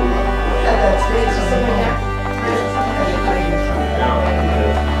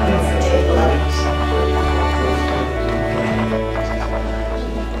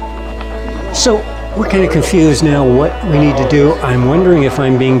So we're kind of confused now what we need to do. I'm wondering if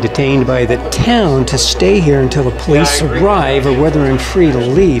I'm being detained by the town to stay here until the police arrive or whether I'm free to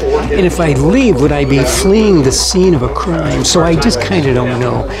leave. And if I leave, would I be fleeing the scene of a crime? So I just kind of don't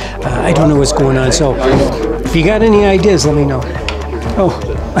know. I don't know what's going on. So if you got any ideas, let me know. Oh.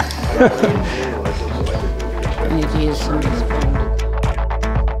 I need to use somebody's phone.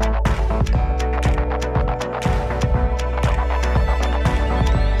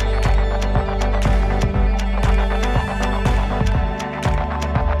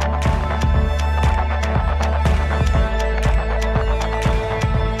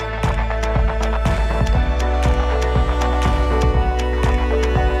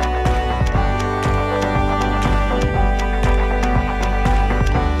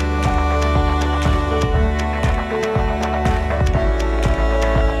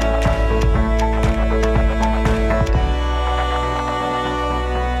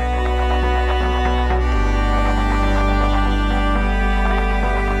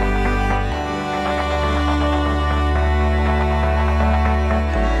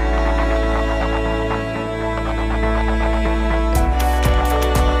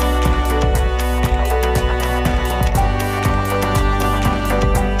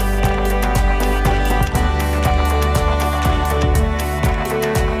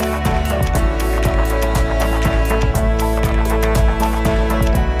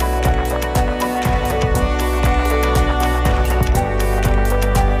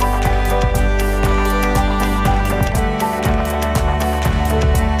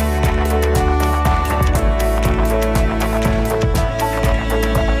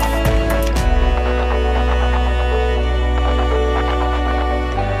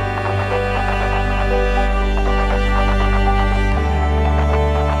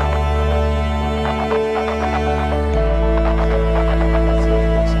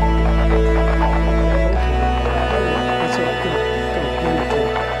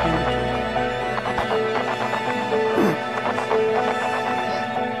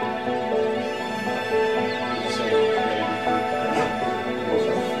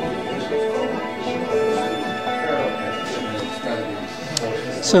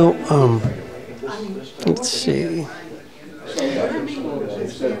 So, let's see.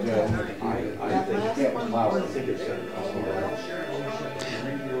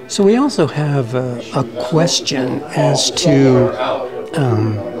 So we also have a question as to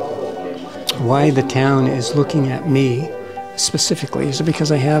why the town is looking at me specifically. Is it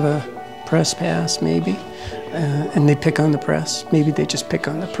because I have a press pass, maybe? And they pick on the press? Maybe they just pick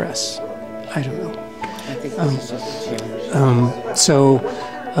on the press. I don't know.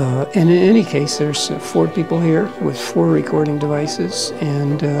 And in any case, there's 4 people here with 4 recording devices,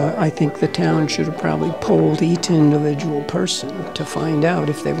 and I think the town should have probably polled each individual person to find out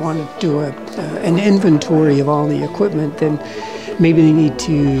if they want to do an inventory of all the equipment. Then maybe they need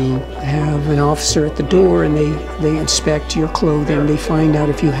to have an officer at the door, and they inspect your clothing. They find out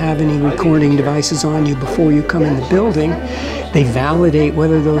if you have any recording devices on you before you come in the building. They validate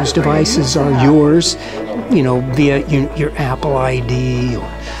whether those devices are yours, you know, via your Apple ID or,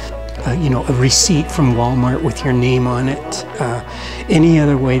 you know, a receipt from Walmart with your name on it. Any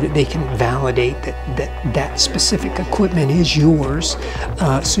other way that they can validate that specific equipment is yours.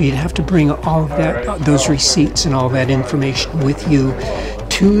 So you'd have to bring all of that, those receipts and all that information with you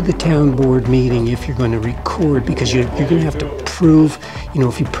to the town board meeting if you're going to record, because you're going to have to prove, you know,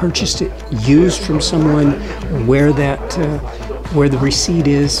 if you purchased it used from someone, where the receipt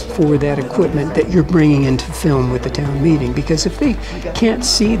is for that equipment that you're bringing into film with the town meeting. Because if they can't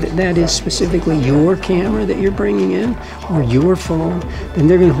see that that is specifically your camera that you're bringing in or your phone, then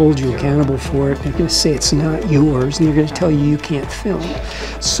they're going to hold you accountable for it. They're going to say it's not yours, and they're going to tell you can't film.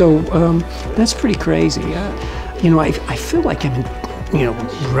 So that's pretty crazy. You know, I feel like I'm in, you know,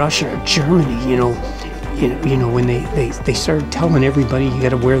 Russia or Germany, you know, when they started telling everybody you got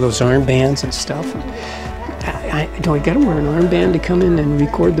to wear those armbands and stuff. Do I got to wear an armband to come in and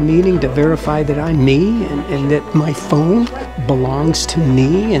record the meeting to verify that I'm me and that my phone belongs to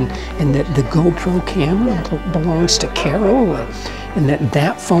me and that the GoPro camera belongs to Carol and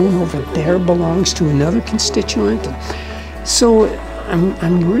that phone over there belongs to another constituent? So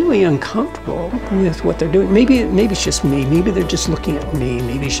I'm really uncomfortable with what they're doing. Maybe it's just me. Maybe they're just looking at me.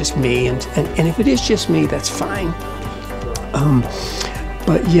 Maybe it's just me. And if it is just me, that's fine.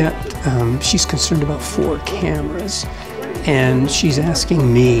 But yet, she's concerned about 4 cameras, and she's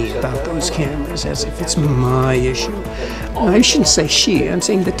asking me about those cameras as if it's my issue. I shouldn't say she, I'm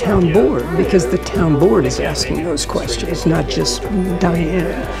saying the town board, because the town board is asking those questions, not just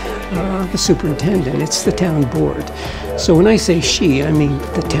Diane, the superintendent. It's the town board. So when I say she, I mean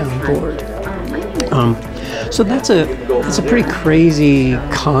the town board. So that's a pretty crazy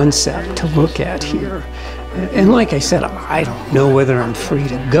concept to look at here. And like I said, I don't know whether I'm free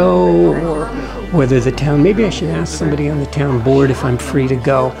to go or whether the town, maybe I should ask somebody on the town board if I'm free to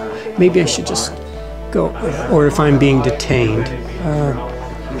go. Maybe I should just go, or if I'm being detained.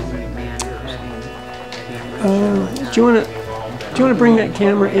 Do you want to bring that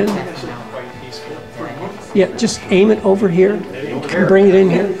camera in? Yeah, just aim it over here. Bring it in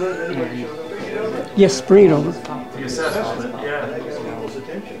here. Yes, bring it over.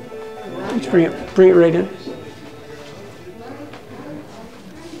 Let's bring it right in.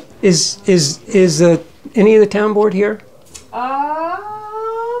 Is any of the town board here? I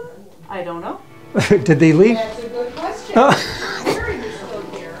don't know. Did they leave? That's a good question. Oh.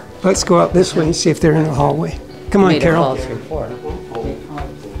 Let's go out this way and see if they're in the hallway. Come on, Carol.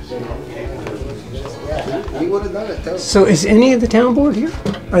 So is any of the town board here?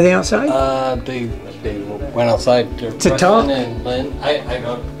 Are they outside? They went outside to talk. And Lynn, I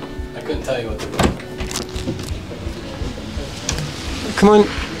couldn't tell you what they're doing.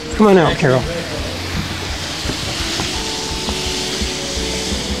 Come on out, Carol.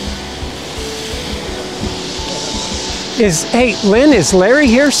 Hey, Lynn, is Larry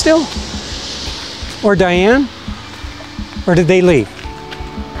here still? Or Diane? Or did they leave?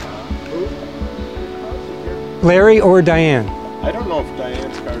 Larry or Diane? I don't know if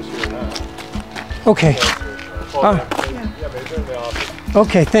Diane's car's here or not. Okay.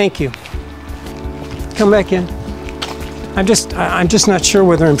 Okay, thank you. Come back in. I'm just not sure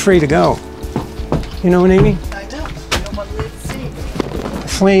whether I'm free to go. You know what I mean? I do. I don't want to leave the scene.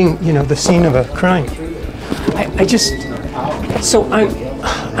 Fleeing, you know, the scene of a crime. So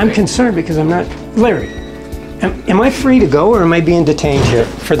I'm concerned because I'm not, Larry, am I free to go or am I being detained here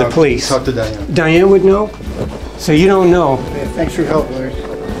for the police? Talk to Diane. Diane would know? So you don't know? Thanks for your help, Larry.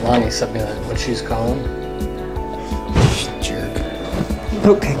 Lonnie sent me what she's calling. Jerk.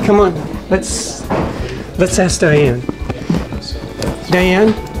 Okay, come on. Let's ask Diane.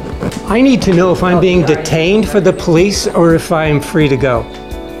 Diane, I need to know if I'm being detained for the police or if I'm free to go.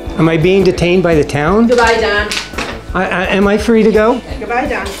 Am I being detained by the town? Goodbye, Don. Am I free to go? Goodbye,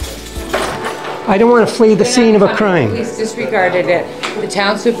 Don. I don't want to flee the scene of a crime. Police disregarded it. The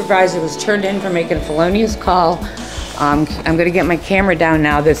town supervisor was turned in for making a felonious call. I'm going to get my camera down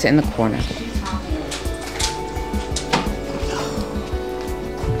now that's in the corner.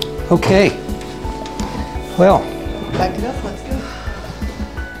 Okay. Well. Back it up, let's go.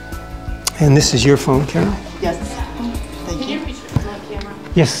 And this is your phone, Carol? Yes. Thank you.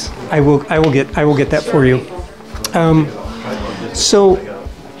 Yes, I will get that for you. So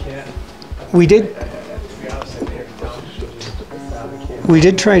we did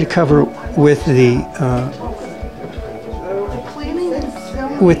try to cover with the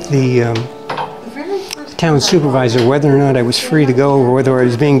town supervisor whether or not I was free to go or whether I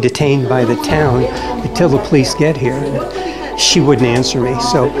was being detained by the town until the police get here. And she wouldn't answer me.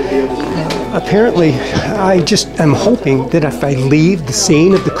 So apparently I'm hoping that if I leave the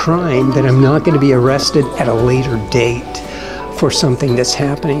scene of the crime that I'm not going to be arrested at a later date for something that's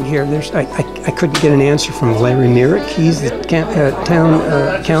happening here. I couldn't get an answer from Larry Mierek. He's the town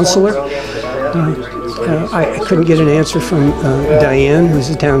councilor. I couldn't get an answer from Diane, who's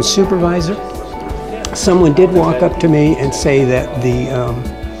the town supervisor. Someone did walk up to me and say that the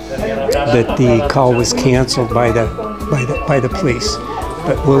call was canceled by the police,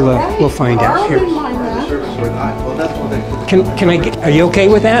 but we'll find out here. Can I get? Are you okay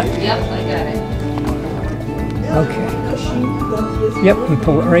with that? Yep, I got it. Okay. Yep, we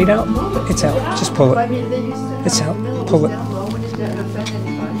pull it right out. It's out. Just pull it. It's out. Pull it.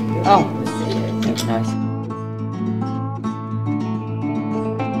 Oh, nice.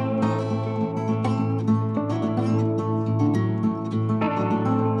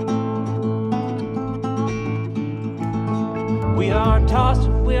 We are tossed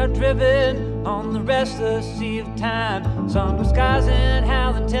and we are driven on the restless sea of time. Sun disguising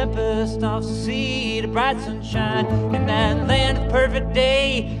howling tempest off the sea to bright sunshine. In that land of perfect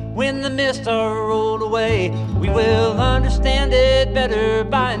day, when the mists are rolled away, we will understand it better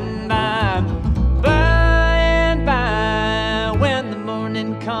by and by. By and by, when the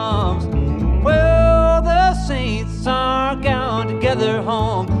morning comes, well, the saints are gone together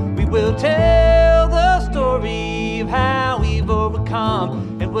home. We will tell the story of how we've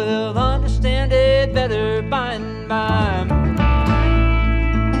overcome, and we'll understand it better by and by.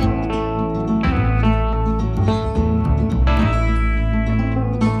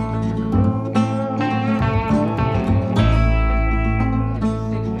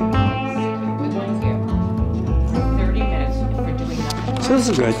 So this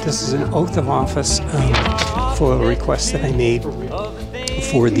is good. This is an oath of office FOIL request that I made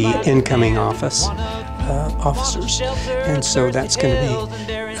for the incoming officers. And so that's going to be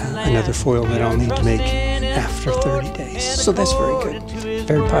another FOIL that I'll need to make after 30 days. So that's very good.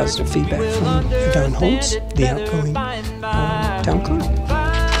 Very positive feedback from Don Holmes, the outgoing town clerk.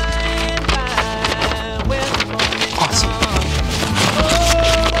 Awesome.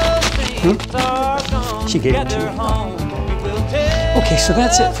 She gave it to me. Okay, so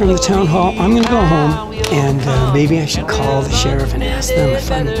that's it from the town hall. I'm going to go home, and maybe I should call the sheriff and ask them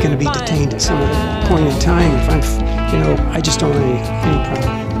if I'm going to be detained at some other point in time. If I'm, I just don't want any problem.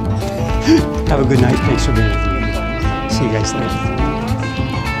 Have a good night. Thanks for being with me. See you guys later.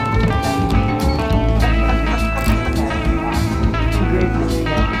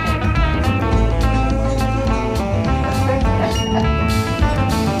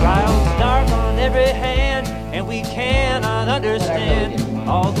 We cannot understand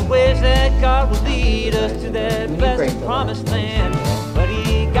all the ways that God will lead us to that blessed promised land. But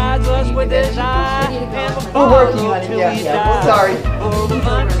He guides us with His eye and will follow till we die. Sorry. For we'll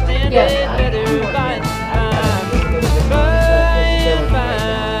understand it better by and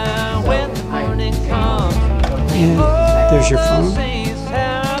by, when the morning comes. And there's your phone. Saints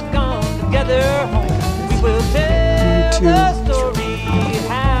have gone together home. We will tell the story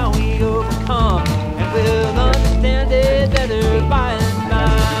how we overcome, and we'll understand it better by and by.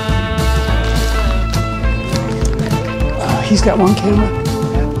 He's got one camera.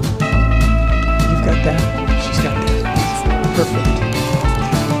 You've got that. She's got that. Perfect.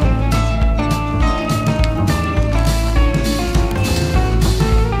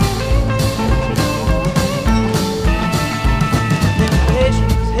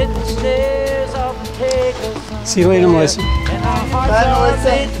 See you later, Melissa. Bye,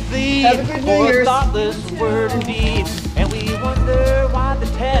 Melissa. Have a good New Year's. Thoughtless word and deed, and we wonder why the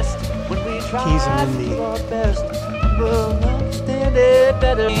test when we try to do our best. We'll understand it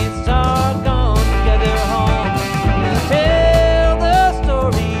better. It's all gone